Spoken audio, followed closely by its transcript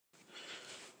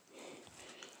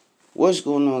What's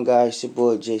going on, guys? It's your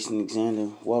boy Jason Alexander.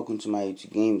 Welcome to my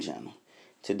YouTube game channel.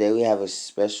 Today we have a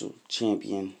special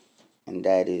champion, and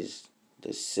that is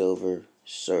the Silver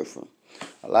Surfer.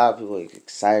 A lot of people are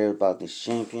excited about this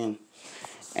champion,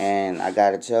 and I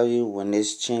gotta tell you, when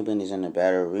this champion is in the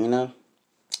battle arena,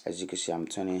 as you can see, I'm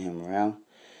turning him around.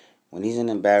 When he's in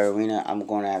the battle arena, I'm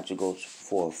going to have to go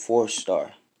for a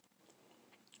 4-star.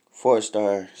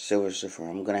 4-star Silver Surfer.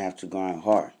 I'm going to have to grind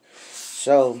hard.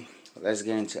 So, let's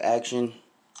get into action.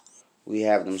 We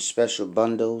have them special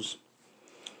bundles.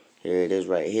 Here it is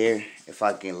right here. If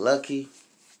I get lucky,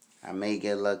 I may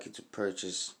get lucky to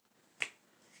purchase.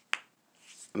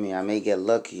 I may get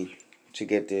lucky to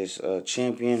get this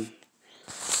champion.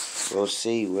 We'll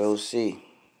see. We'll see.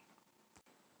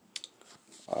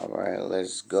 Alright,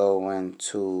 let's go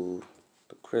into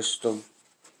the crystal.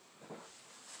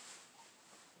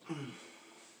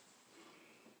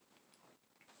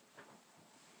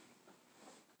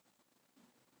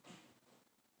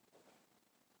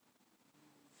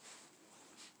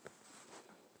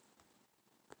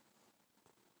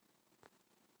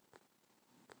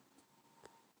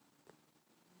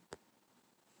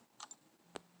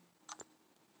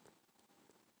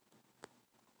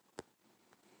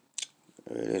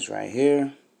 There it is right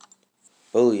here.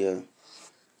 Booyah.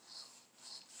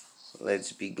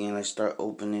 Let's begin. Let's start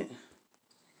opening it.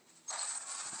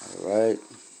 Alright.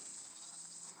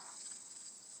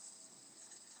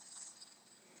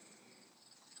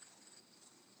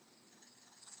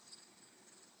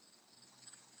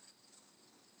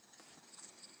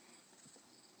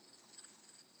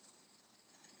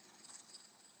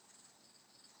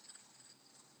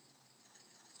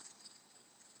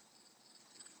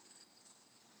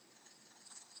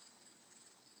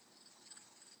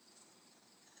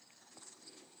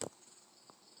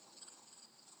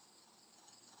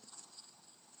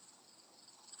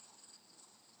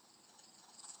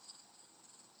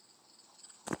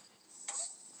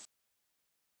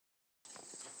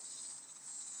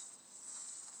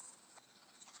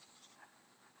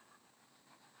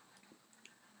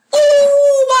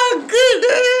 Oh my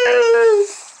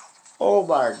goodness! Oh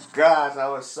my gosh, I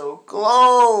was so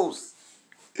close.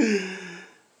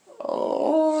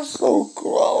 Oh, so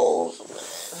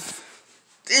close.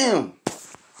 Damn.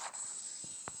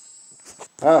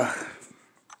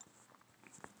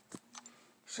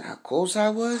 See how close I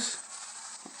was?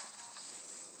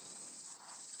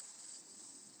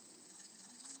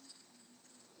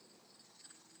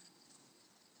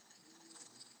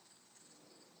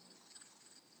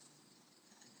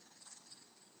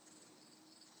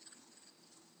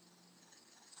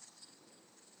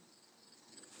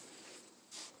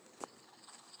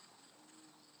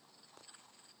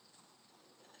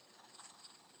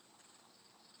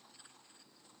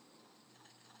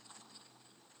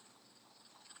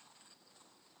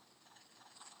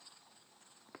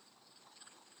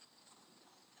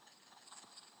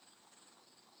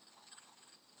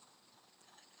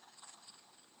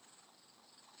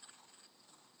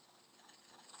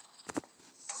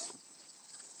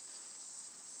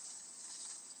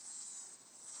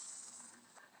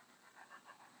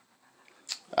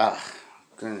 Ah,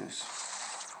 goodness.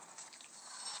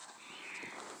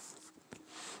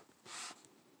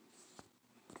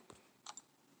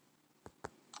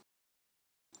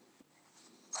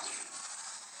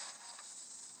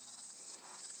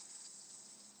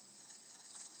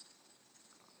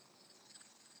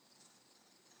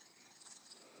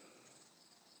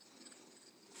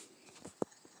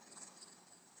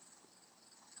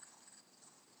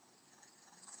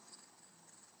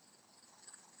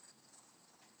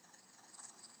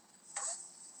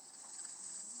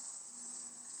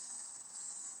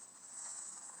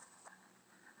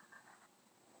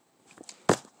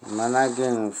 Am I not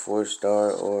getting a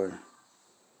 4-star or...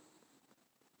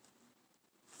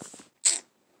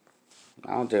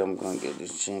 I don't think I'm going to get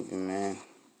this champion, man.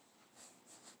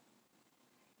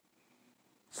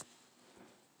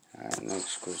 Alright,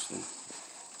 next question.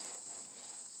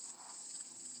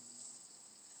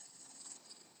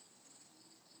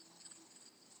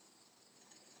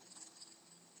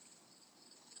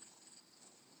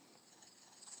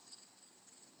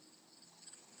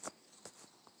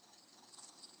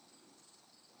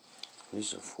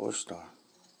 This is a 4-star.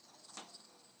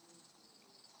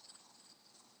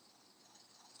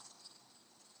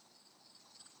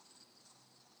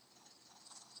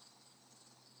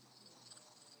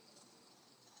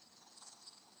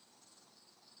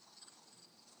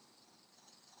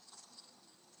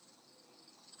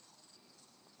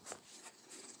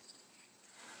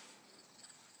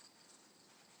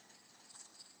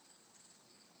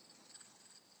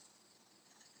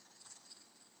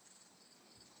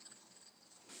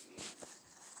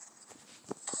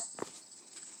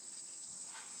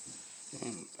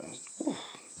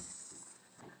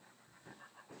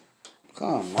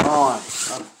 Come on.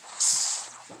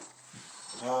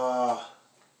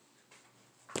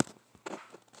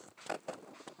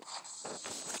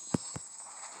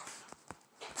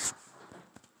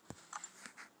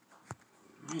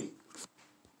 Hey.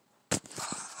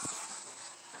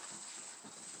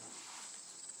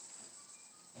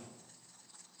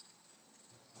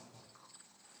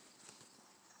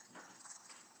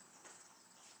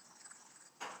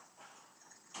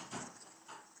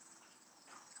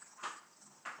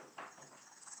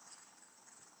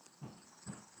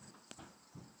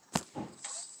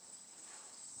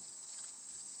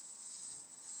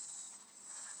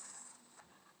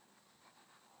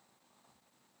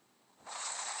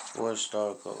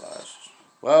 Four-star collages.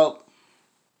 Well,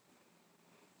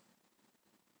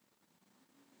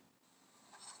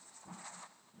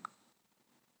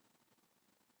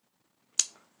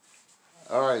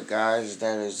 alright guys,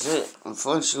 that is it.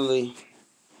 Unfortunately,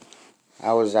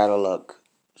 I was out of luck.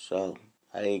 So,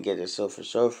 I didn't get the Silver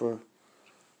Surfer.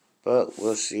 But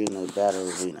we'll see in the battle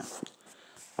arena.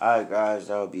 Alright guys,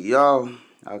 that'll be y'all.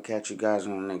 I'll catch you guys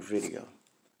on the next video.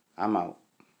 I'm out.